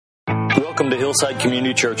Welcome to Hillside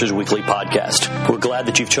Community Church's weekly podcast. We're glad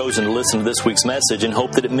that you've chosen to listen to this week's message and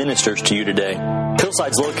hope that it ministers to you today.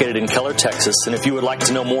 Hillside's located in Keller, Texas, and if you would like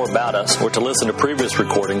to know more about us or to listen to previous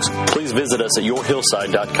recordings, please visit us at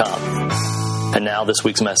yourhillside.com. And now this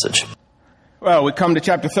week's message. Well, we come to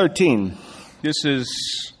chapter 13. This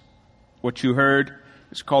is what you heard.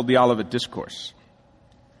 It's called the Olivet Discourse.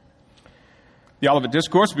 The Olivet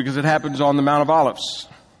Discourse because it happens on the Mount of Olives.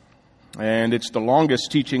 And it's the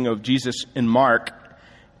longest teaching of Jesus in Mark,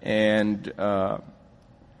 and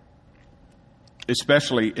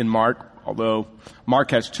especially in Mark, although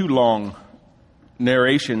Mark has two long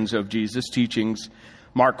narrations of Jesus' teachings.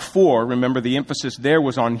 Mark 4, remember the emphasis there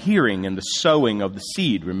was on hearing and the sowing of the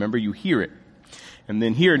seed. Remember, you hear it. And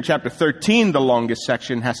then here in chapter 13, the longest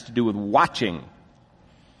section has to do with watching,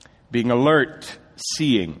 being alert,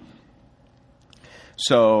 seeing.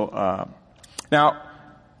 So, now,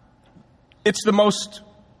 it's the most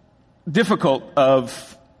difficult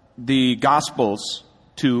of the Gospels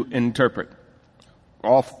to interpret.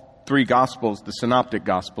 All three Gospels, the Synoptic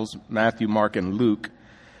Gospels, Matthew, Mark, and Luke,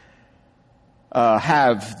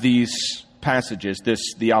 have these passages,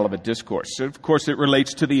 the Olivet Discourse. So, of course, it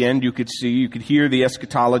relates to the end. You could hear the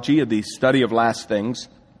eschatology of the study of last things.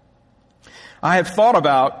 I have thought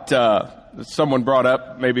about, someone brought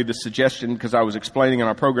up maybe the suggestion, because I was explaining on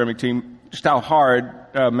our programming team just how hard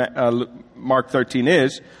Mark 13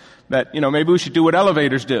 is, that, maybe we should do what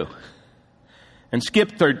elevators do and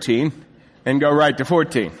skip 13 and go right to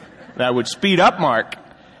 14. That would speed up Mark.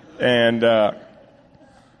 And the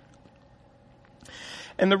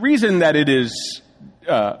reason that it is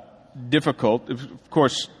difficult, of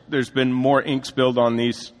course, there's been more ink spilled on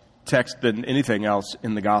these texts than anything else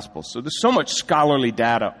in the Gospels. So there's so much scholarly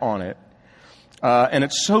data on it. And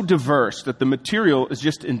it's so diverse that the material is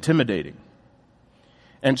just intimidating.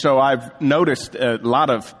 And so I've noticed a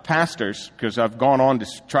lot of pastors, because I've gone on to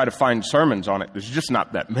try to find sermons on it. There's just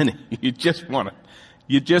not that many.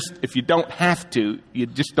 If you don't have to, you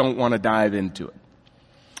just don't want to dive into it.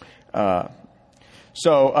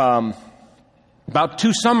 So about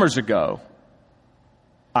 2 summers ago,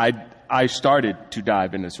 I started to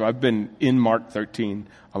dive into this. So I've been in Mark 13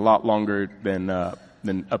 a lot longer than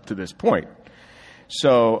up to this point.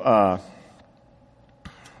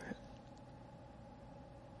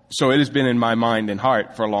 So it has been in my mind and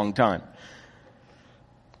heart for a long time.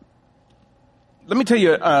 Let me tell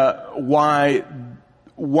you why.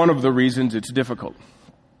 One of the reasons it's difficult.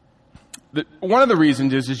 One of the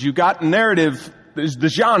reasons is you got narrative, is the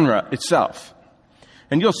genre itself.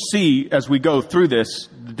 And you'll see as we go through this,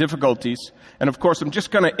 the difficulties. And of course, I'm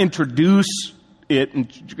just going to introduce it,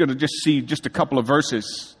 and you're going to just see just a couple of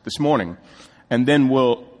verses this morning. And then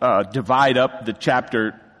we'll divide up the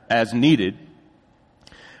chapter as needed.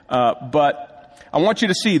 But I want you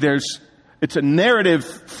to see it's a narrative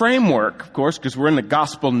framework, of course, because we're in the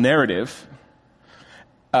gospel narrative.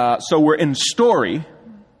 So we're in story.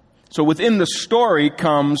 So within the story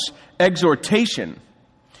comes exhortation.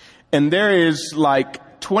 And there is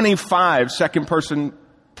like 25 second person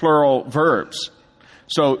plural verbs.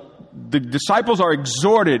 So the disciples are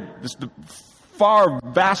exhorted. This is the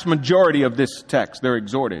vast majority of this text. They're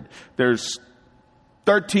exhorted. There's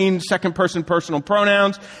 13 second person personal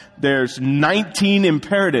pronouns. There's 19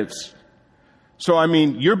 imperatives. So,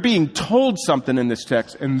 you're being told something in this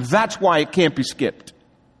text, and that's why it can't be skipped.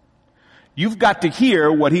 You've got to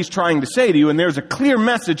hear what he's trying to say to you, and there's a clear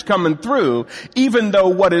message coming through, even though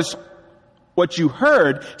what you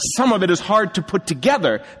heard, some of it is hard to put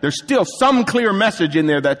together. There's still some clear message in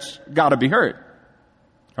there that's got to be heard.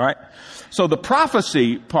 All right? So the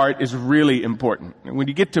prophecy part is really important. And when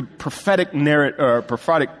you get to prophetic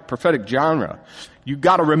genre, you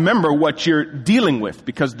got to remember what you're dealing with,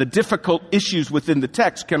 because the difficult issues within the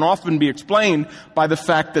text can often be explained by the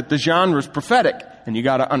fact that the genre is prophetic, and you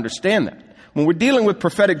got to understand that. When we're dealing with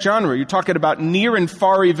prophetic genre, you're talking about near and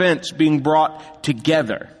far events being brought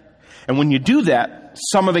together. And when you do that,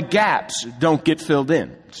 some of the gaps don't get filled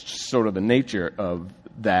in. It's just sort of the nature of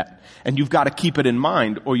that. And you've got to keep it in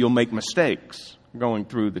mind, or you'll make mistakes going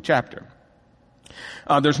through the chapter.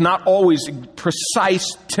 There's not always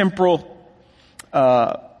precise temporal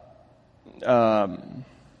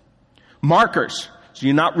markers, so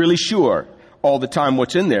you're not really sure all the time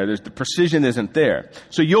what's in there. The precision isn't there.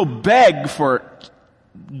 So you'll beg for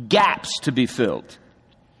gaps to be filled.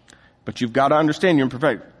 But you've got to understand you're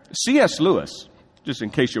imperfect. C.S. Lewis, just in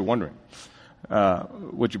case you're wondering,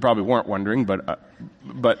 which you probably weren't wondering, but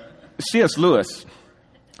C.S. Lewis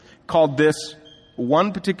called this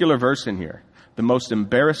one particular verse in here the most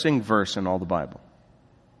embarrassing verse in all the Bible.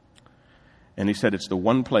 And he said it's the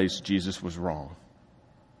one place Jesus was wrong.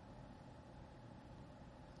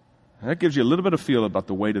 That gives you a little bit of feel about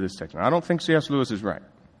the weight of this text. Now, I don't think C.S. Lewis is right.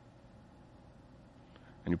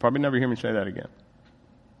 And you'll probably never hear me say that again.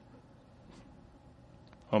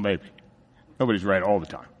 Oh, maybe. Nobody's right all the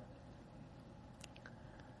time.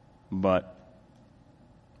 But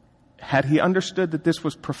had he understood that this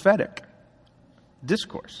was prophetic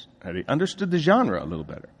discourse, had he understood the genre a little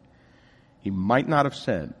better, he might not have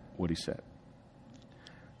said what he said.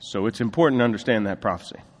 So it's important to understand that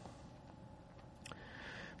prophecy.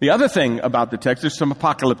 The other thing about the text is some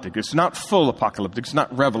apocalyptic. It's not full apocalyptic. It's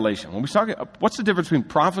not revelation. When we talk, what's the difference between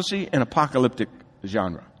prophecy and apocalyptic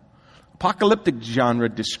genre? Apocalyptic genre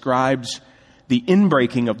describes the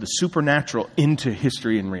inbreaking of the supernatural into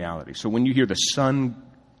history and reality. So when you hear the sun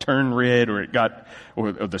turn red, or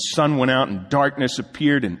the sun went out and darkness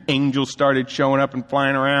appeared and angels started showing up and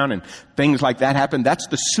flying around and things like that happened, that's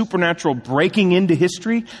the supernatural breaking into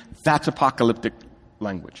history. That's apocalyptic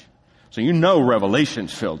language. So you know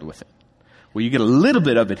Revelation's filled with it. Well, you get a little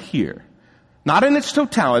bit of it here. Not in its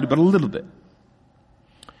totality, but a little bit.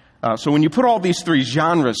 So when you put all these three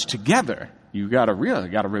genres together, you gotta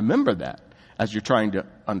remember that as you're trying to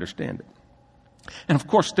understand it. And of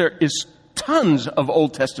course, there is tons of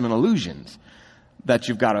Old Testament allusions that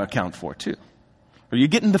you've got to account for too. Are you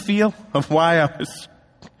getting the feel of why I was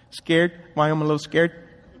scared? Why I'm a little scared?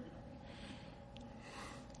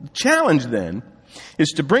 The challenge then is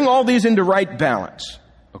to bring all these into right balance,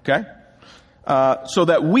 okay? So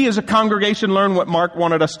that we as a congregation learn what Mark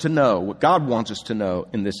wanted us to know, what God wants us to know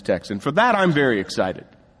in this text. And for that, I'm very excited.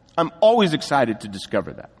 I'm always excited to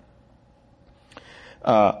discover that.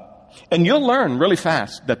 And you'll learn really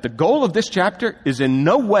fast that the goal of this chapter is in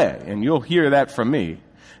no way, and you'll hear that from me,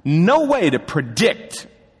 no way to predict.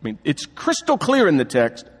 I mean, it's crystal clear in the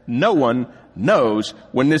text. No one knows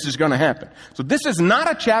when this is going to happen. So this is not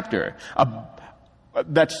a chapter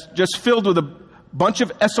that's just filled with a bunch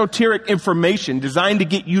of esoteric information designed to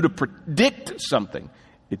get you to predict something.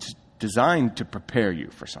 It's designed to prepare you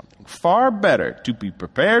for something. Far better to be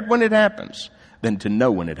prepared when it happens than to know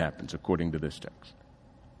when it happens, according to this text.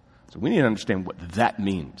 So we need to understand what that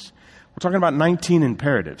means. We're talking about 19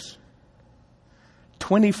 imperatives,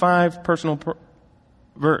 25 personal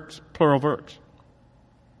verbs, plural verbs.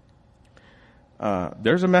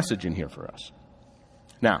 There's a message in here for us.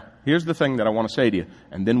 Now, here's the thing that I want to say to you,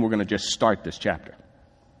 and then we're going to just start this chapter.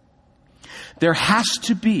 There has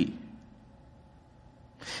to be,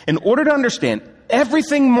 in order to understand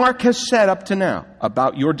everything Mark has said up to now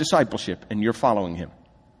about your discipleship and your following him,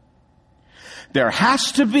 there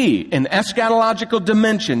has to be an eschatological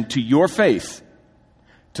dimension to your faith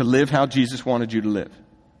to live how Jesus wanted you to live.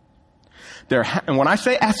 And when I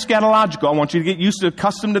say eschatological, I want you to get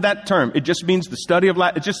accustomed to that term. It just means the study of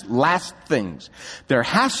it just last things. There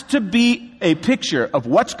has to be a picture of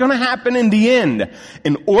what's going to happen in the end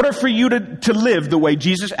in order for you to live the way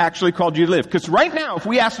Jesus actually called you to live. Because right now, if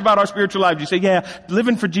we ask about our spiritual lives, you say, yeah,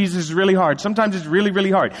 living for Jesus is really hard. Sometimes it's really,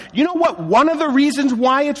 really hard. You know what? One of the reasons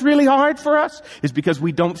why it's really hard for us is because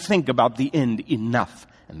we don't think about the end enough.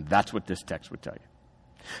 And that's what this text would tell you.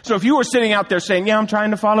 So if you were sitting out there saying, yeah, I'm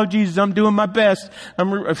trying to follow Jesus, I'm doing my best,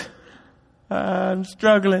 I'm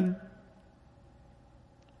struggling.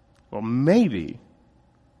 Well, maybe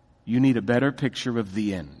you need a better picture of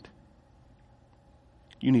the end.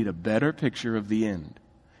 You need a better picture of the end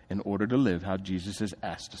in order to live how Jesus has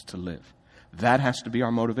asked us to live. That has to be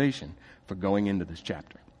our motivation for going into this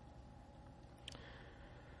chapter.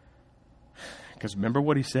 Because remember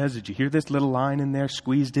what he says? Did you hear this little line in there,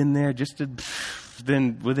 squeezed in there, just to...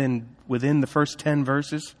 Then within the first 10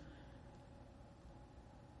 verses,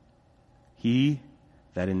 he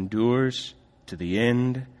that endures to the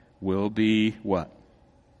end will be what?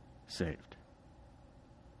 Saved.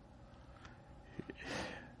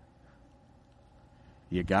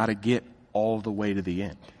 You got to get all the way to the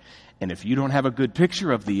end. And if you don't have a good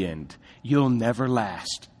picture of the end, you'll never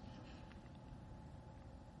last.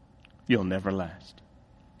 You'll never last.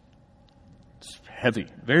 It's heavy,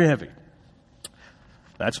 very heavy.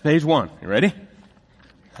 That's page 1. You ready?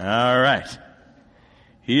 All right.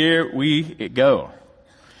 Here we go.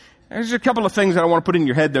 There's a couple of things that I want to put in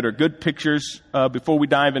your head that are good pictures before we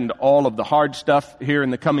dive into all of the hard stuff here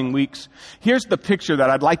in the coming weeks. Here's the picture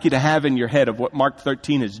that I'd like you to have in your head of what Mark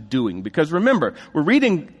 13 is doing. Because remember,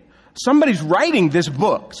 somebody's writing this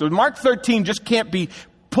book. So Mark 13 just can't be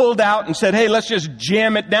pulled out and said, hey, let's just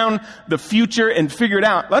jam it down the future and figure it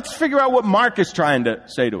out. Let's figure out what Mark is trying to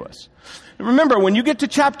say to us. Remember, when you get to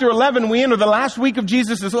chapter 11, we enter the last week of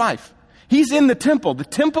Jesus' life. He's in the temple. The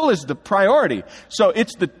temple is the priority. So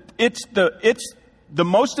it's the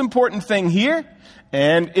most important thing here,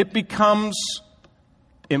 and it becomes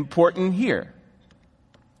important here.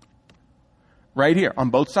 right here on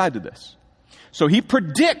both sides of this. So he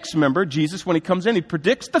predicts, remember, Jesus, when he comes in, he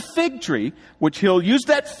predicts the fig tree, which he'll use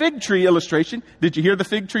that fig tree illustration. Did you hear the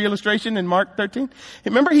fig tree illustration in Mark 13?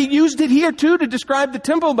 Remember, he used it here too to describe the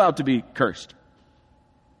temple about to be cursed.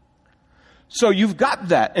 So you've got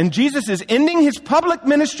that. And Jesus is ending his public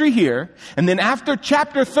ministry here. And then after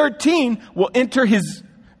chapter 13, we'll enter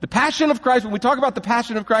the passion of Christ. When we talk about the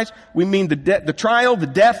passion of Christ, we mean the trial, the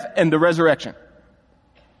death, and the resurrection.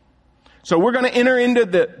 So we're going to enter into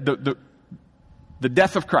the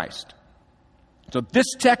death of Christ. So this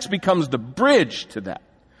text becomes the bridge to that.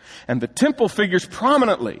 And the temple figures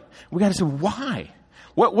prominently. We got to say, why?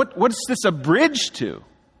 What is this a bridge to?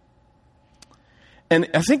 And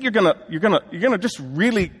I think you're gonna just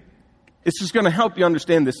really, it's just gonna help you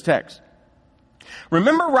understand this text.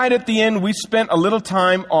 Remember right at the end, we spent a little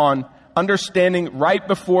time on understanding right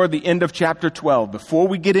before the end of chapter 12, before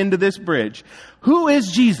we get into this bridge, who is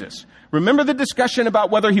Jesus? Remember the discussion about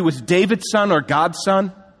whether he was David's son or God's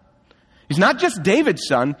son? He's not just David's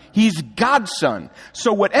son, he's God's son.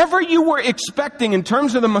 So whatever you were expecting in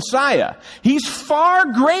terms of the Messiah, he's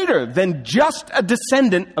far greater than just a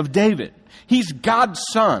descendant of David. He's God's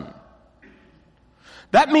son.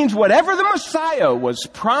 That means whatever the Messiah was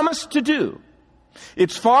promised to do,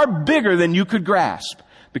 it's far bigger than you could grasp.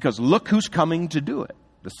 Because look who's coming to do it,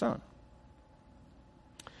 the Son.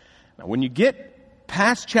 Now when you get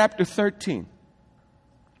past chapter 13,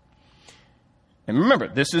 and remember,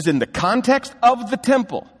 this is in the context of the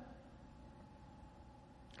temple.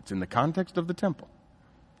 It's in the context of the temple.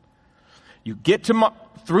 You get to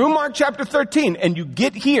through Mark chapter 13, and you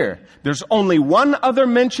get here. There's only one other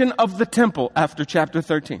mention of the temple after chapter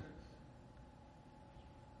 13.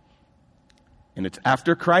 And it's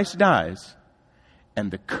after Christ dies,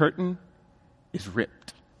 and the curtain is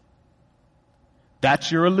ripped.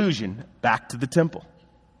 That's your allusion back to the temple.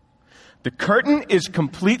 The curtain is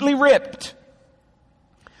completely ripped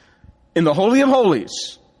in the Holy of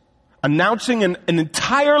Holies, announcing an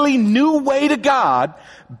entirely new way to God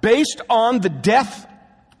based on the death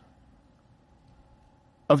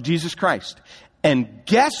of Jesus Christ. And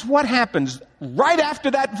guess what happens right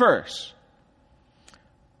after that verse?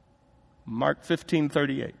 Mark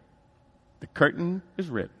 15:38. The curtain is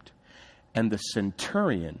ripped, and the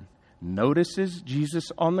centurion notices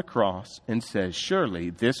Jesus on the cross and says, surely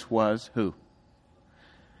this was who?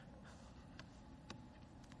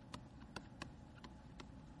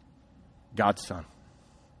 God's son.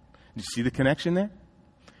 You see the connection there?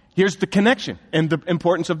 Here's the connection and the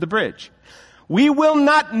importance of the bridge. We will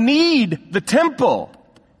not need the temple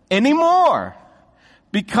anymore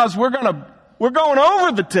because we're going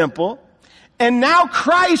over the temple, and now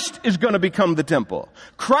Christ is going to become the temple.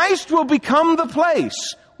 Christ will become the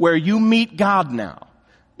place where you meet God now.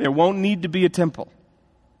 There won't need to be a temple.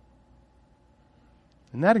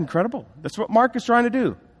 Isn't that incredible? That's what Mark is trying to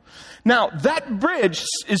do. Now, that bridge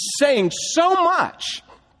is saying so much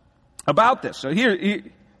about this. So here,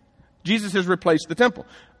 Jesus has replaced the temple.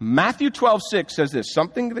 Matthew 12:6 says this,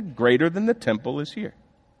 something greater than the temple is here.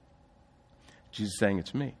 Jesus is saying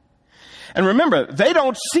it's me. And remember, they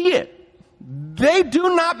don't see it. They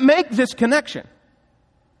do not make this connection.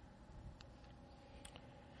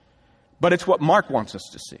 But it's what Mark wants us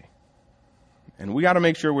to see. And we got to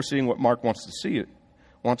make sure we're seeing what Mark wants us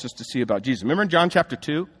to see about Jesus. Remember in John chapter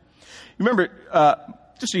 2? Remember,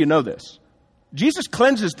 just so you know this, Jesus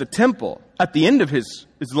cleanses the temple at the end of his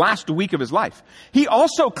last week of his life. He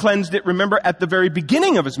also cleansed it, remember, at the very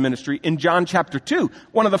beginning of his ministry in John chapter 2.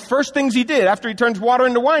 One of the first things he did after he turns water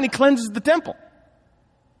into wine, he cleanses the temple.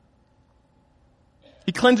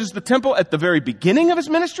 He cleanses the temple at the very beginning of his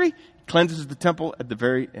ministry. He cleanses the temple at the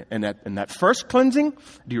very, and that first cleansing,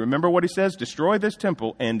 do you remember what he says? Destroy this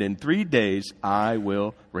temple, and in 3 days I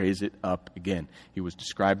will raise it up again. He was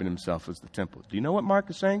describing himself as the temple. Do you know what Mark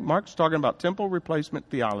is saying? Mark's talking about temple replacement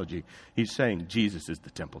theology. He's saying Jesus is the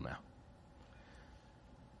temple now.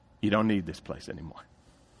 You don't need this place anymore.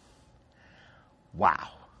 Wow.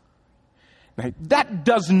 Now, that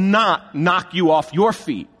does not knock you off your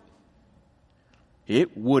feet.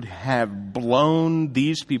 It would have blown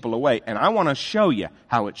these people away. And I want to show you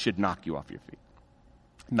how it should knock you off your feet.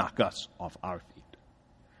 Knock us off our feet.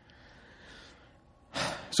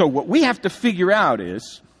 So what we have to figure out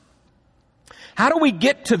is, how do we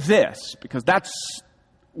get to this? Because that's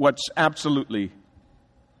what's absolutely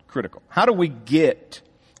critical. How do we get,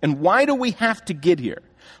 and why do we have to get here?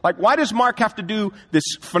 Like, why does Mark have to do this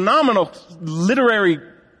phenomenal literary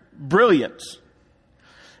brilliance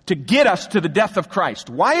to get us to the death of Christ?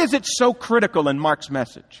 Why is it so critical in Mark's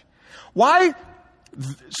message? Why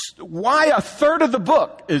a third of the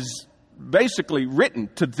book is basically written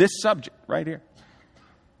to this subject right here.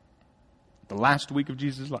 The last week of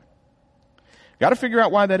Jesus' life. Got to figure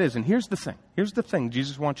out why that is. And here's the thing. Here's the thing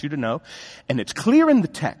Jesus wants you to know. And it's clear in the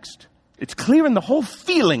text. It's clear in the whole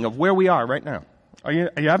feeling of where we are right now. Are you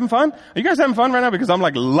having fun? Are you guys having fun right now? Because I'm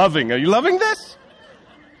like loving. Are you loving this?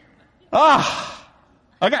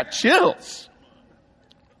 I got chills.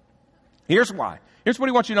 Here's why. Here's what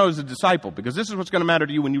he wants you to know as a disciple, because this is what's going to matter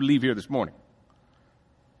to you when you leave here this morning.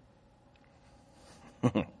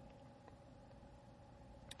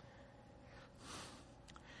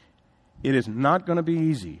 It is not going to be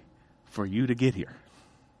easy for you to get here.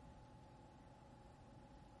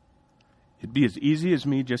 It'd be as easy as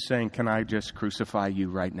me just saying, can I just crucify you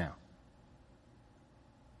right now?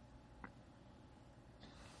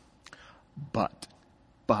 But,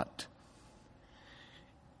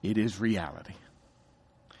 it is reality.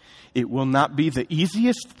 It will not be the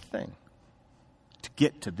easiest thing to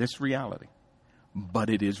get to this reality, but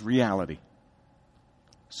it is reality.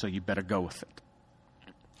 So you better go with it.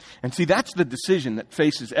 And see, that's the decision that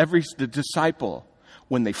faces the disciple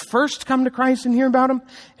when they first come to Christ and hear about him,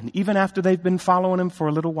 and even after they've been following him for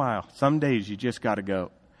a little while. Some days you just got to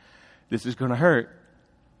go, this is going to hurt,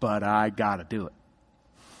 but I got to do it.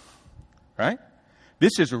 Right?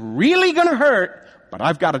 This is really going to hurt, but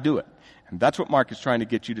I've got to do it. And that's what Mark is trying to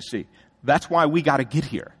get you to see. That's why we got to get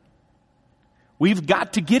here. We've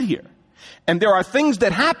got to get here. And there are things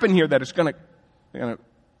that happen here that is going to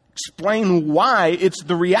explain why it's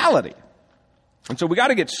the reality. And so we got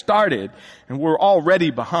to get started, and we're already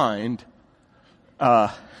behind.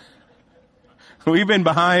 We've been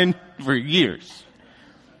behind for years.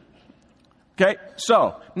 Okay,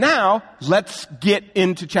 so now let's get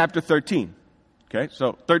into chapter 13. Okay,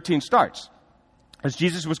 so 13 starts. As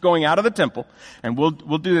Jesus was going out of the temple, and we'll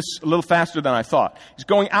do this a little faster than I thought. He's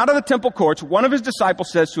going out of the temple courts. One of his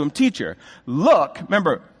disciples says to him, "Teacher, look,"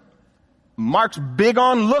 remember, Mark's big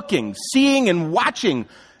on looking, seeing, and watching.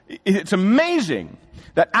 It's amazing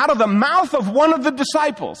that out of the mouth of one of the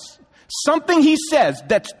disciples, something he says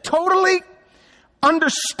that's totally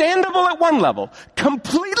understandable at one level,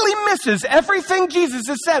 completely misses everything Jesus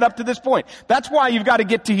has said up to this point. That's why you've got to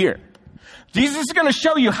get to here. Jesus is going to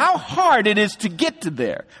show you how hard it is to get to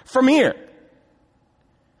there from here.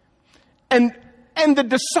 And the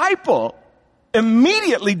disciple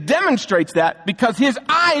immediately demonstrates that because his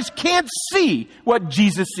eyes can't see what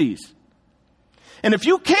Jesus sees. And if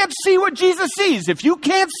you can't see what Jesus sees, if you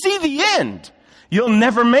can't see the end, you'll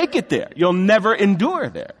never make it there. You'll never endure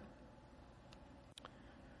there.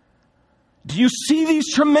 Do you see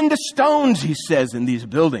these tremendous stones, he says, in these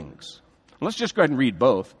buildings? Let's just go ahead and read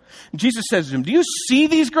both. Jesus says to him, do you see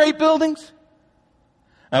these great buildings?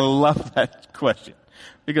 I love that question.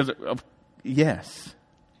 Because, yes.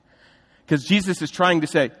 Because Jesus is trying to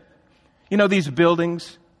say, you know these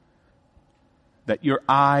buildings that your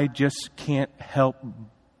eye just can't help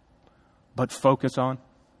but focus on?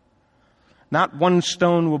 Not one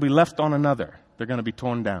stone will be left on another. They're going to be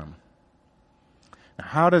torn down. Now,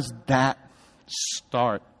 how does that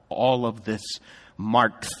start all of this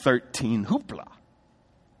Mark 13 hoopla?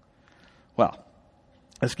 Well,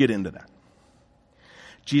 let's get into that.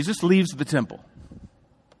 Jesus leaves the temple.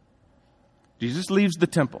 Jesus leaves the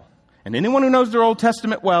temple. And anyone who knows their Old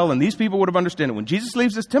Testament well, and these people would have understood it, when Jesus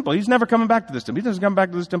leaves this temple, he's never coming back to this temple. He doesn't come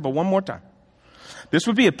back to this temple one more time. This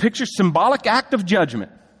would be a picture, symbolic act of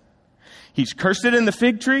judgment. He's cursed it in the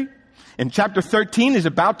fig tree. In chapter 13, he's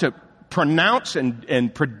about to pronounce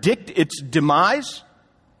and predict its demise.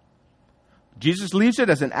 Jesus leaves it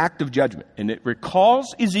as an act of judgment. And it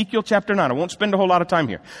recalls Ezekiel chapter 9. I won't spend a whole lot of time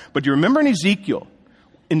here. But you remember in Ezekiel,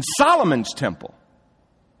 in Solomon's temple,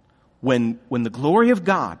 when the glory of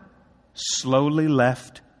God slowly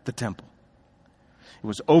left the temple. It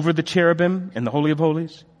was over the cherubim in the Holy of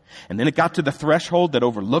Holies. And then it got to the threshold that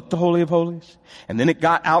overlooked the Holy of Holies. And then it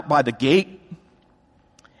got out by the gate.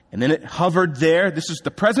 And then it hovered there. This is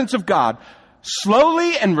the presence of God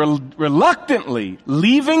slowly and reluctantly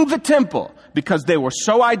leaving the temple because they were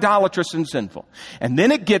so idolatrous and sinful. And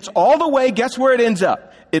then it gets all the way, guess where it ends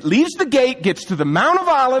up? It leaves the gate, gets to the Mount of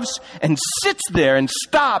Olives, and sits there and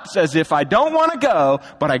stops as if I don't want to go,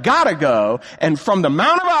 but I gotta go. And from the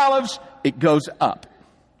Mount of Olives, it goes up.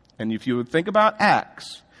 And if you would think about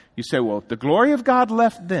Acts, you say, well, if the glory of God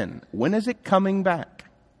left then, when is it coming back?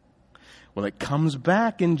 Well, it comes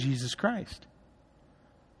back in Jesus Christ.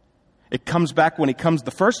 It comes back when he comes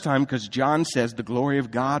the first time because John says the glory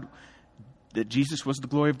of God, that Jesus was the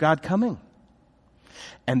glory of God coming.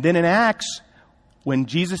 And then in Acts, when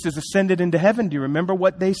Jesus is ascended into heaven, do you remember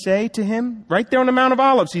what they say to him? Right there on the Mount of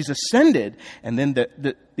Olives, he's ascended. And then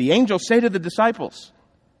the angels say to the disciples,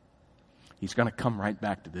 He's going to come right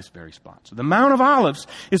back to this very spot. So the Mount of Olives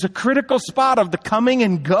is a critical spot of the coming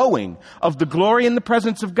and going of the glory and the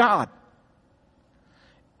presence of God.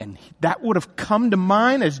 And that would have come to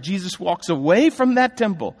mind as Jesus walks away from that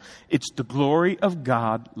temple. It's the glory of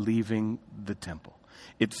God leaving the temple.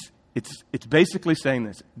 It's basically saying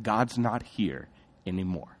this: God's not here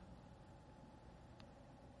anymore.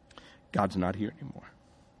 God's not here anymore.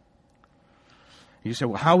 You say,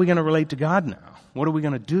 well, how are we going to relate to God now? What are we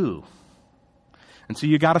going to do? And so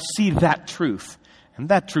you got to see that truth. And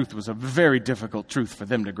that truth was a very difficult truth for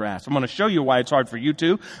them to grasp. I'm going to show you why it's hard for you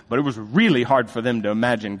too, but it was really hard for them to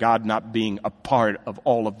imagine God not being a part of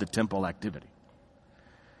all of the temple activity.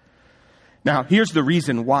 Now, here's the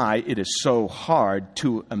reason why it is so hard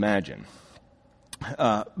to imagine.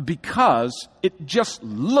 Because it just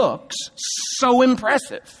looks so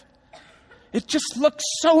impressive. It just looks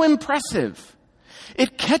so impressive.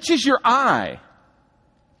 It catches your eye.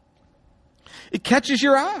 It catches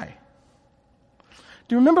your eye.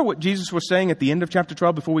 Do you remember what Jesus was saying at the end of chapter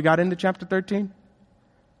 12 before we got into chapter 13?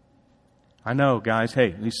 I know, guys.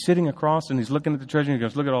 Hey, he's sitting across and he's looking at the treasure and he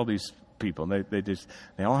goes, look at all these people.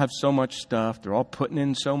 They all have so much stuff. They're all putting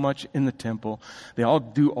in so much in the temple. They all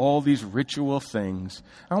do all these ritual things.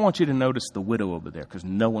 I want you to notice the widow over there because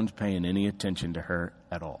no one's paying any attention to her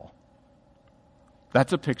at all.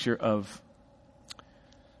 That's a picture of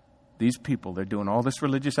these people. They're doing all this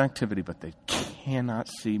religious activity, but they cannot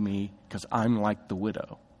see me because I'm like the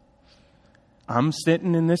widow. I'm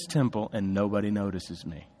sitting in this temple and nobody notices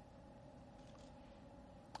me.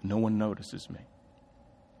 No one notices me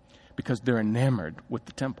because they're enamored with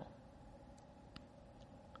the temple.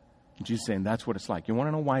 And Jesus is saying that's what it's like. You want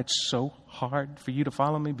to know why it's so hard for you to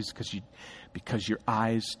follow me? Because your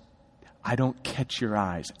eyes, I don't catch your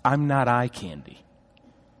eyes. I'm not eye candy.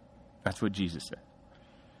 That's what Jesus said.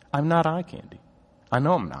 I'm not eye candy. I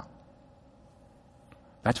know I'm not.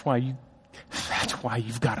 That's why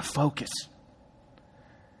you've got to focus.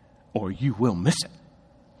 Or you will miss it.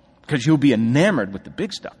 Because you'll be enamored with the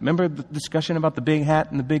big stuff. Remember the discussion about the big hat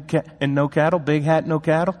and the big cat and no cattle? Big hat, no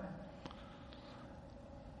cattle?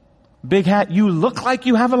 Big hat, you look like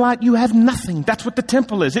you have a lot, you have nothing. That's what the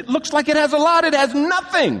temple is. It looks like it has a lot, it has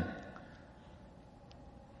nothing.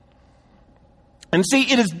 And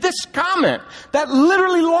see, it is this comment that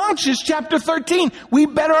literally launches chapter 13. We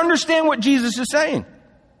better understand what Jesus is saying.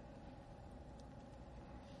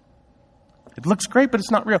 It looks great, but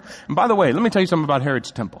it's not real. And by the way, let me tell you something about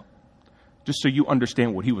Herod's temple. Just so you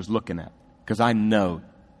understand what he was looking at. Because I know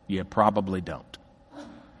you probably don't.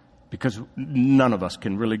 Because none of us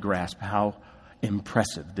can really grasp how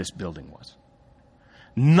impressive this building was.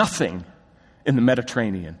 Nothing in the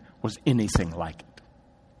Mediterranean was anything like it.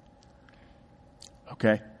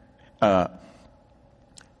 Okay?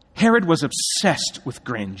 Herod was obsessed with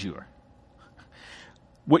grandeur.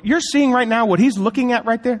 What you're seeing right now, what he's looking at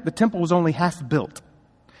right there, the temple was only half built.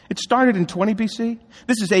 It started in 20 BC.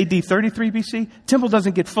 This is AD 33 BC. Temple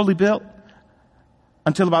doesn't get fully built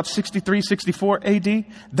until about 63, 64 AD.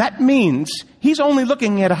 That means he's only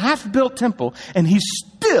looking at a half-built temple, and he's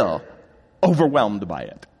still overwhelmed by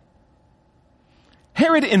it.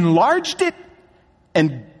 Herod enlarged it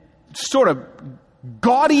and sort of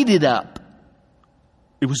gaudied it up.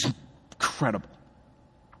 It was incredible.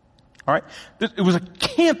 All right? It was a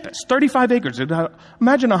campus, 35 acres.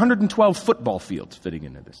 Imagine 112 football fields fitting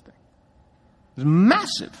into this thing. It was a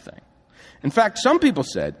massive thing. In fact, some people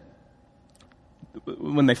said,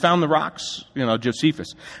 when they found the rocks,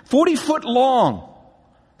 Josephus, 40-foot long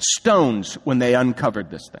stones when they uncovered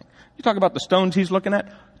this thing. You talk about the stones he's looking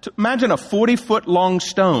at? Imagine a 40-foot long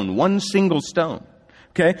stone, one single stone.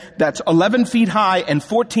 Okay? That's 11 feet high and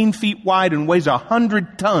 14 feet wide and weighs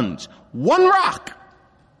 100 tons. One rock.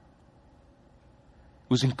 It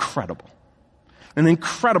was incredible. An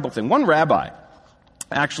incredible thing. One rabbi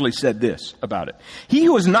actually said this about it. He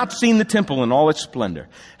who has not seen the temple in all its splendor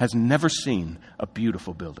has never seen a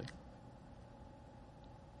beautiful building.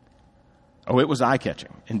 Oh, it was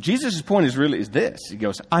eye-catching. And Jesus' point is this. He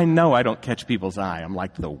goes, I know I don't catch people's eye. I'm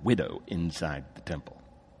like the widow inside the temple.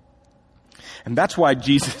 And that's why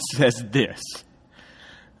Jesus says this.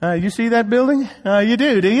 You see that building? You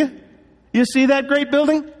do you? You see that great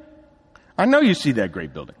building? I know you see that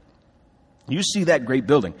great building. You see that great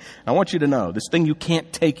building. I want you to know, this thing you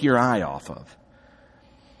can't take your eye off of.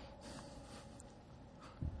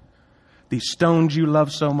 These stones you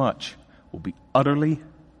love so much will be utterly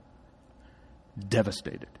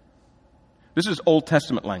devastated. This is Old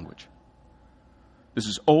Testament language. This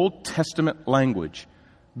is Old Testament language.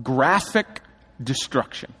 Graphic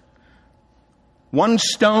destruction. One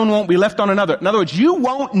stone won't be left on another. In other words, you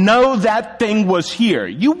won't know that thing was here.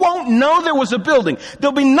 You won't know there was a building.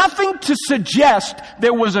 There'll be nothing to suggest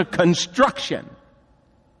there was a construction.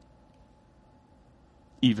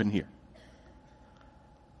 Even here.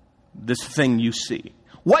 This thing you see.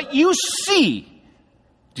 What you see,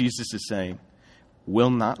 Jesus is saying,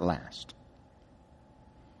 will not last.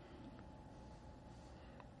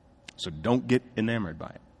 So don't get enamored by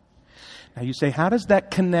it. Now you say, how does that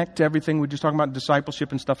connect to everything we're just talking about,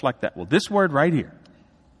 discipleship and stuff like that? Well, this word right here.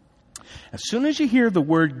 As soon as you hear the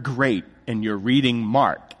word great and you're reading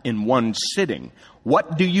Mark in one sitting,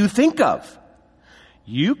 what do you think of?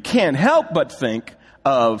 You can't help but think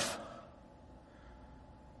of,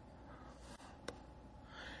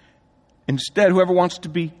 instead, whoever wants to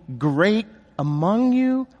be great among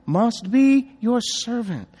you must be your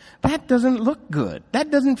servant. That doesn't look good.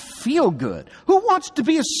 That doesn't feel good. Who wants to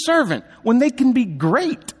be a servant when they can be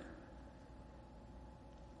great?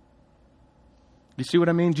 You see what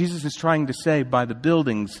I mean? Jesus is trying to say by the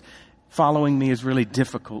buildings, following me is really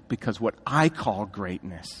difficult because what I call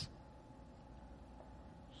greatness,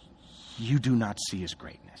 you do not see as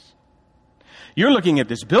greatness. You're looking at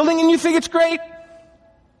this building and you think it's great.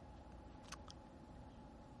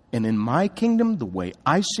 And in my kingdom, the way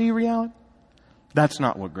I see reality, that's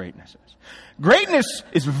not what greatness is. Greatness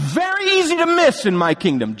is very easy to miss in my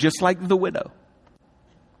kingdom, just like the widow.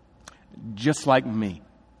 Just like me.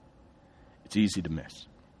 It's easy to miss.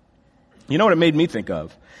 You know what it made me think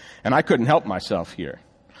of, and I couldn't help myself here,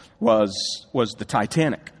 was the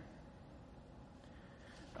Titanic.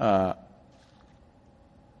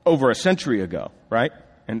 Over a century ago, right?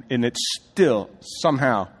 And it's still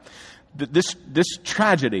somehow... This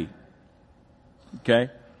tragedy, okay,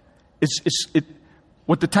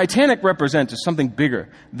 what the Titanic represents is something bigger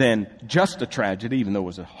than just a tragedy, even though it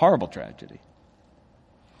was a horrible tragedy.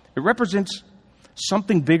 It represents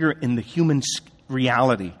something bigger in the human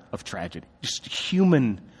reality of tragedy, just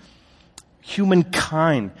humankind,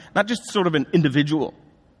 not just sort of an individual.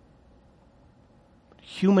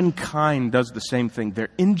 Humankind does the same thing. Their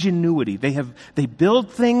ingenuity. They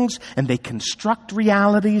build things and they construct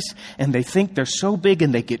realities and they think they're so big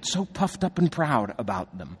and they get so puffed up and proud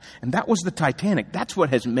about them. And that was the Titanic. That's what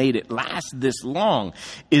has made it last this long,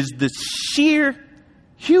 is the sheer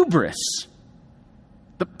hubris,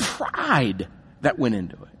 the pride that went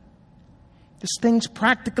into it. This thing's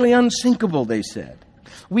practically unsinkable, they said.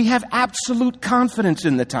 We have absolute confidence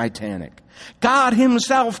in the Titanic. God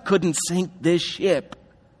himself couldn't sink this ship.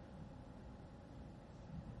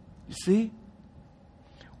 You see?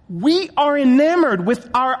 We are enamored with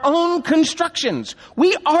our own constructions.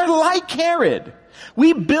 We are like Herod.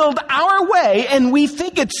 We build our way and we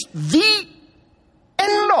think it's the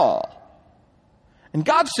end all. And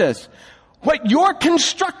God says, what you're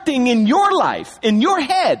constructing in your life, in your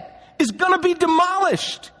head, is going to be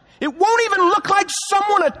demolished. It won't even look like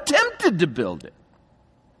someone attempted to build it.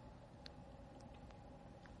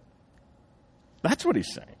 That's what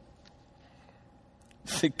he's saying.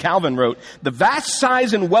 Calvin wrote, the vast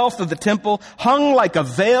size and wealth of the temple hung like a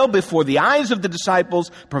veil before the eyes of the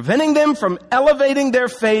disciples, preventing them from elevating their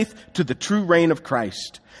faith to the true reign of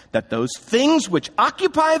Christ, that those things which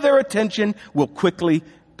occupy their attention will quickly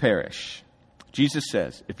perish. Jesus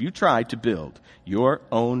says, if you try to build your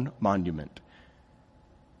own monument,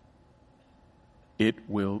 it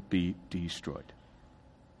will be destroyed.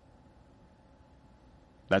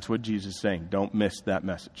 That's what Jesus is saying. Don't miss that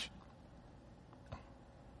message.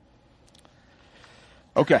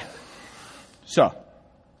 Okay, so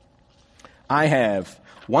I have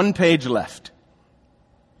 1 page left,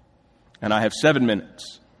 and I have 7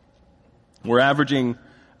 minutes. We're averaging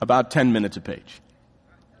about 10 minutes a page.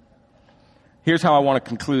 Here's how I want to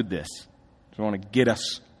conclude this. I want to get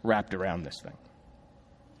us wrapped around this thing.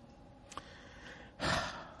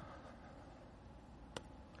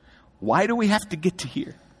 Why do we have to get to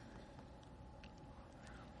here?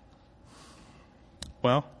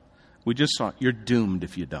 Well, we just saw it. You're doomed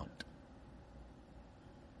if you don't.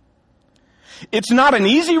 It's not an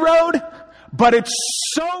easy road, but it's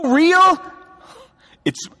so real.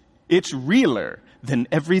 It's realer than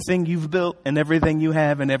everything you've built and everything you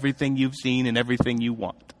have and everything you've seen and everything you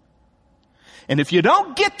want. And if you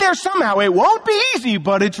don't get there somehow, it won't be easy,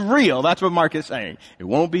 but it's real. That's what Mark is saying. It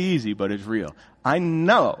won't be easy, but it's real. I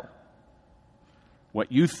know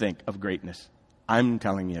what you think of greatness. I'm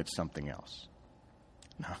telling you it's something else.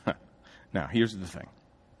 Now, here's the thing.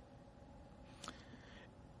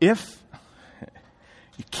 If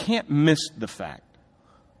you can't miss the fact,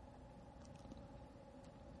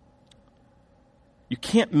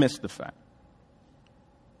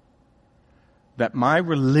 that my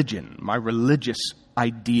religion, my religious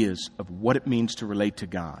ideas of what it means to relate to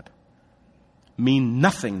God mean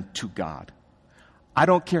nothing to God. I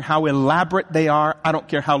don't care how elaborate they are. I don't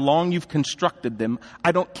care how long you've constructed them.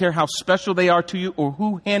 I don't care how special they are to you or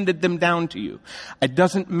who handed them down to you. It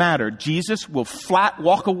doesn't matter. Jesus will flat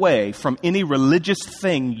walk away from any religious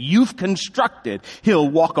thing you've constructed. He'll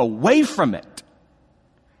walk away from it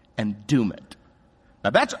and doom it. Now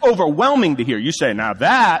that's overwhelming to hear. You say, now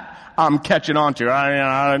that I'm catching on to.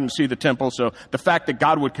 I didn't see the temple, so the fact that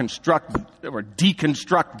God would construct or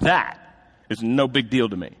deconstruct that is no big deal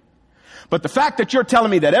to me. But the fact that you're telling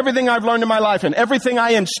me that everything I've learned in my life and everything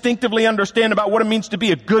I instinctively understand about what it means to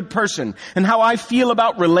be a good person and how I feel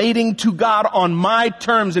about relating to God on my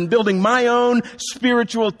terms and building my own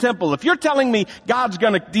spiritual temple, if you're telling me God's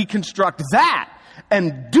going to deconstruct that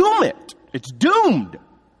and doom it, it's doomed.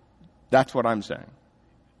 That's what I'm saying.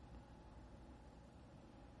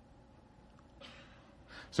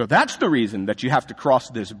 So that's the reason that you have to cross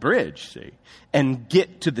this bridge, see, and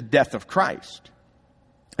get to the death of Christ.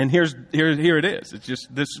 And here it is. It's just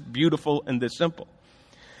this beautiful and this simple.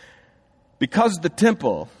 Because the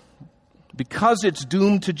temple, because it's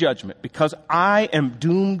doomed to judgment, because I am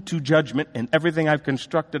doomed to judgment and everything I've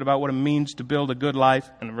constructed about what it means to build a good life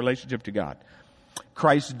and a relationship to God,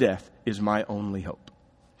 Christ's death is my only hope.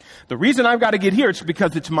 The reason I've got to get here is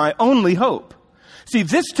because it's my only hope. See,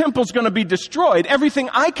 this temple's going to be destroyed. Everything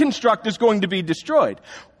I construct is going to be destroyed.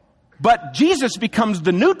 But Jesus becomes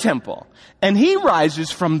the new temple, and he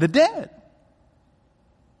rises from the dead.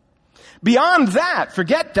 Beyond that,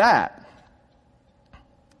 forget that.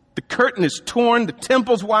 The curtain is torn, the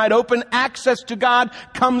temple's wide open, access to God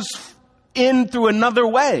comes in through another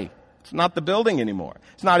way. It's not the building anymore.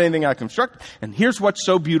 It's not anything I construct. And here's what's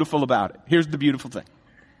so beautiful about it. Here's the beautiful thing.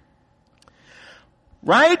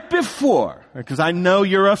 Right before, because I know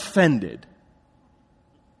you're offended,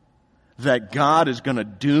 that God is going to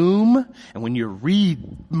doom. And when you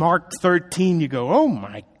read Mark 13, you go, oh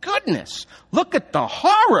my goodness, look at the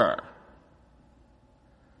horror.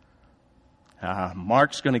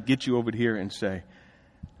 Mark's going to get you over here and say,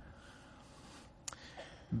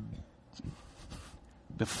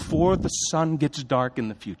 before the sun gets dark in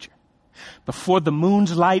the future, before the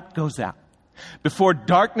moon's light goes out, before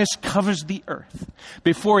darkness covers the earth,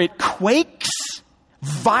 before it quakes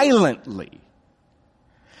violently,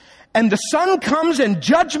 and the sun comes and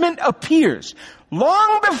judgment appears.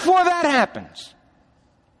 Long before that happens,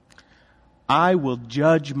 I will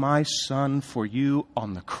judge my son for you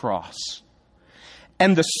on the cross.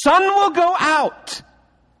 And the sun will go out.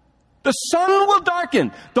 The sun will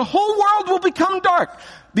darken. The whole world will become dark.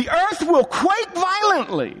 The earth will quake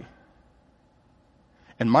violently.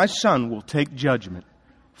 And my son will take judgment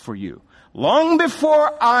for you. Long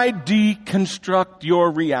before I deconstruct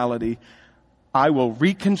your reality, I will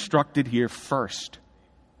reconstruct it here first.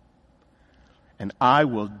 And I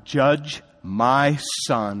will judge my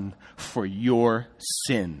son for your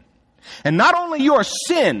sin. And not only your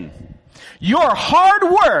sin, your hard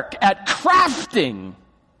work at crafting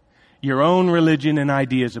your own religion and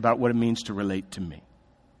ideas about what it means to relate to me.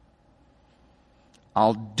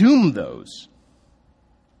 I'll doom those.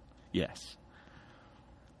 Yes.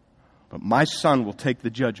 But my son will take the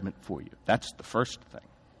judgment for you. That's the first thing.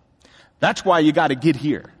 That's why you got to get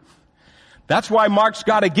here. That's why Mark's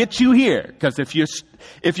got to get you here. Because if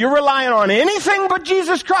you're relying on anything but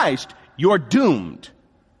Jesus Christ, you're doomed.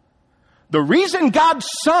 The reason God's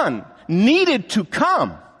Son needed to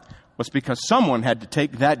come was because someone had to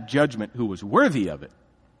take that judgment who was worthy of it.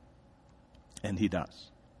 And he does.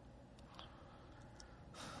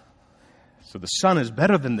 So the Son is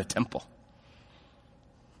better than the temple.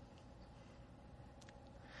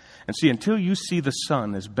 And see, until you see the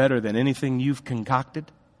Son as better than anything you've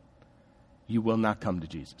concocted, you will not come to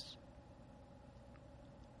Jesus.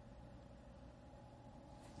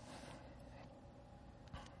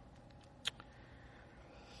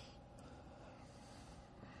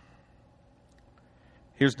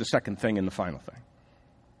 Here's the second thing and the final thing.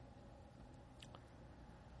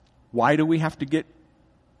 Why do we have to get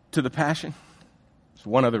to the passion? There's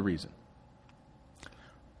one other reason.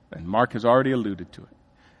 And Mark has already alluded to it.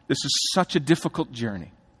 This is such a difficult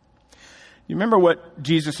journey. You remember what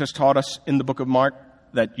Jesus has taught us in the book of Mark?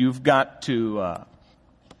 That you've got to...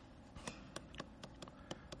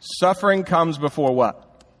 suffering comes before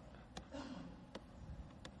what?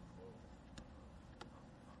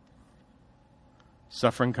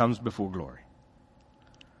 Suffering comes before glory.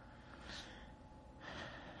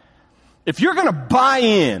 If you're going to buy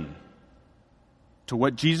in to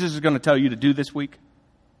what Jesus is going to tell you to do this week,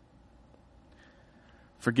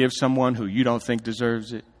 forgive someone who you don't think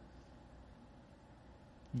deserves it,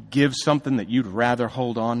 give something that you'd rather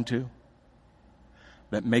hold on to,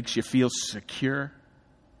 that makes you feel secure,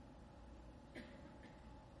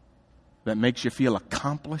 that makes you feel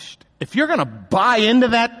accomplished, if you're going to buy into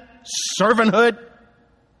that servanthood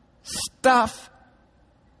stuff,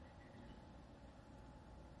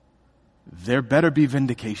 there better be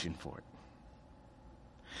vindication for it.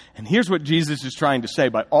 And here's what Jesus is trying to say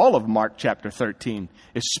by all of Mark chapter 13,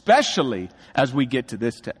 especially as we get to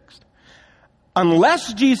this text.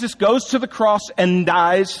 Unless Jesus goes to the cross and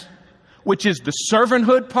dies, which is the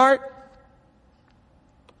servanthood part,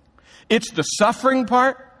 it's the suffering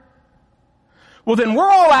part, well then we're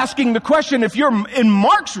all asking the question, if you're in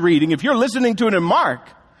Mark's reading, if you're listening to it in Mark,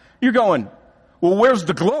 you're going, well, where's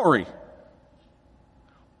the glory?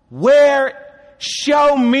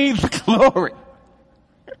 Show me the glory.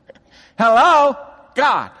 Hello?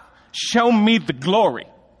 God, show me the glory.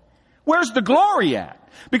 Where's the glory at?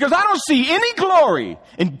 Because I don't see any glory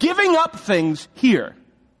in giving up things here.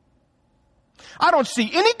 I don't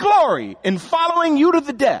see any glory in following you to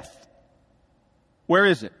the death. Where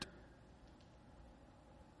is it?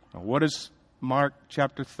 Now, what does Mark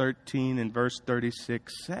chapter 13 and verse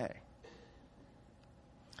 36 say?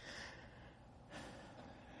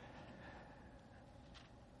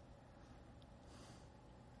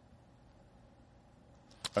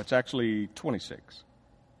 It's actually 26.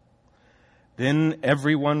 Then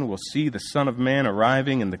everyone will see the Son of Man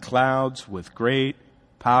arriving in the clouds with great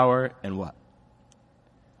power and what?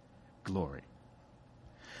 Glory.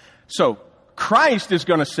 So Christ is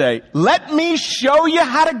going to say, let me show you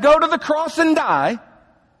how to go to the cross and die.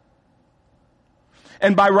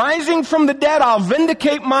 And by rising from the dead, I'll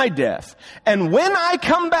vindicate my death. And when I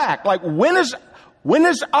come back, like when is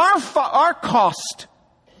our cost?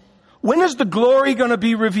 When is the glory going to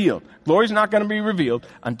be revealed? Glory's not going to be revealed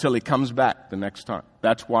until he comes back the next time.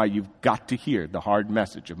 That's why you've got to hear the hard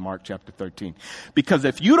message of Mark chapter 13. Because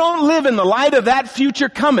if you don't live in the light of that future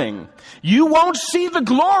coming, you won't see the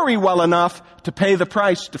glory well enough to pay the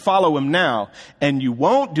price to follow him now. And you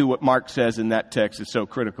won't do what Mark says in that text is so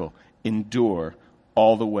critical. Endure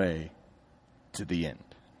all the way to the end.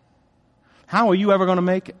 How are you ever going to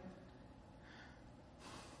make it?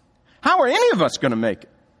 How are any of us going to make it?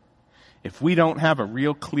 If we don't have a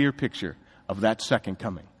real clear picture of that second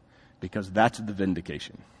coming, because that's the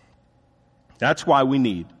vindication. That's why we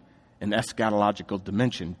need an eschatological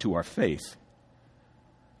dimension to our faith.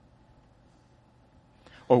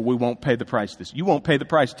 Or we won't pay the price you won't pay the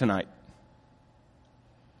price tonight.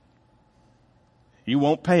 You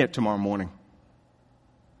won't pay it tomorrow morning.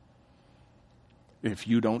 If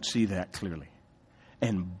you don't see that clearly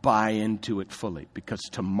and buy into it fully, because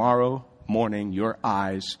tomorrow morning your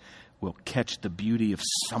eyes will catch the beauty of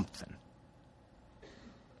something.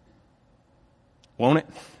 Won't it?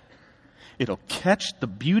 It'll catch the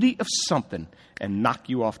beauty of something and knock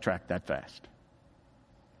you off track that fast.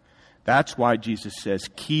 That's why Jesus says,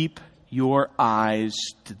 keep your eyes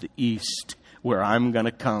to the east where I'm going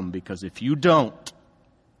to come, because if you don't,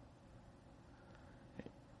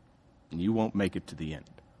 you won't make it to the end.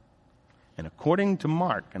 And according to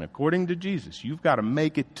Mark and according to Jesus, you've got to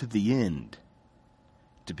make it to the end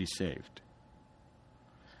to be saved.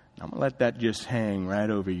 I'm going to let that just hang right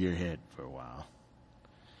over your head for a while.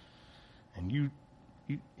 And you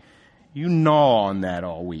gnaw on that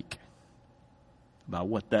all week about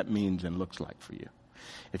what that means and looks like for you.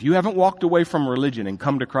 If you haven't walked away from religion and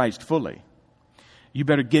come to Christ fully, you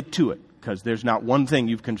better get to it, because there's not one thing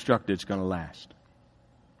you've constructed that's going to last.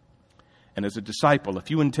 And as a disciple,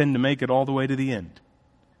 if you intend to make it all the way to the end,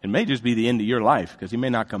 it may just be the end of your life, because he may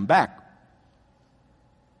not come back.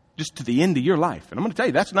 Just to the end of your life. And I'm going to tell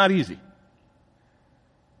you, that's not easy.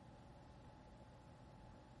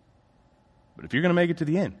 But if you're going to make it to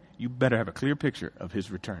the end, you better have a clear picture of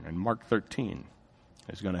his return. And Mark 13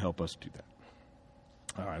 is going to help us do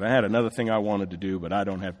that. All right, I had another thing I wanted to do, but I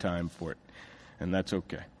don't have time for it. And that's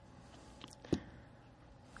okay.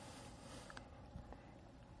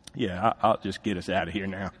 Yeah, I'll just get us out of here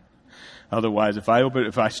now. Otherwise, if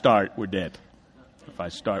I start, we're dead. If I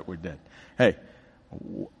start, we're dead. Hey,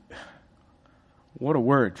 what a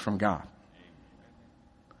word from God.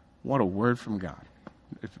 What a word from God.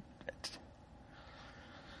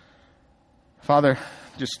 Father,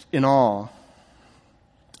 just in awe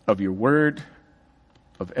of your word,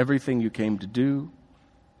 of everything you came to do.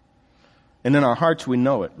 And in our hearts we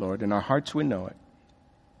know it, Lord. In our hearts we know it.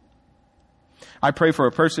 I pray for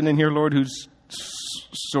a person in here, Lord, who's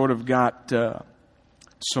sort of got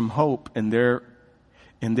some hope in their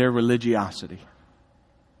religiosity.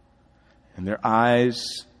 And their eyes,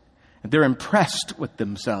 and they're impressed with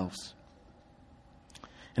themselves.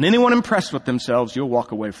 And anyone impressed with themselves, you'll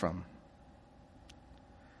walk away from.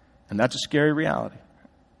 And that's a scary reality.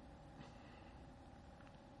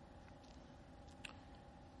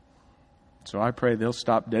 So I pray they'll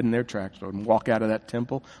stop dead in their tracks, Lord, and walk out of that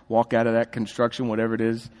temple, walk out of that construction, whatever it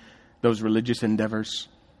is, those religious endeavors,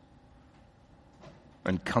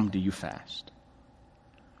 and come to you fast.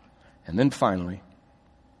 And then finally,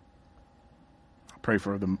 I pray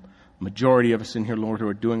for the majority of us in here, Lord, who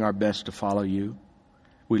are doing our best to follow you.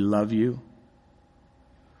 We love you.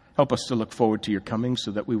 Help us to look forward to your coming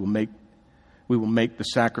so that we will make the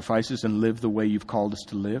sacrifices and live the way you've called us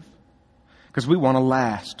to live. Because we want to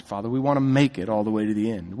last, Father. We want to make it all the way to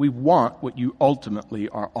the end. We want what you ultimately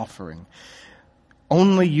are offering.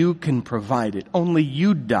 Only you can provide it. Only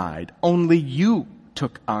you died. Only you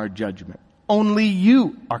took our judgment. Only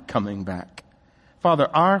you are coming back. Father,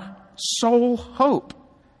 our sole hope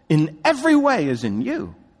in every way is in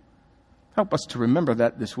you. Help us to remember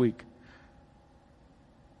that this week.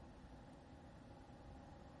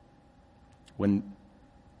 When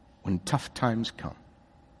tough times come.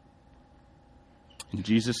 In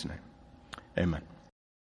Jesus' name, amen.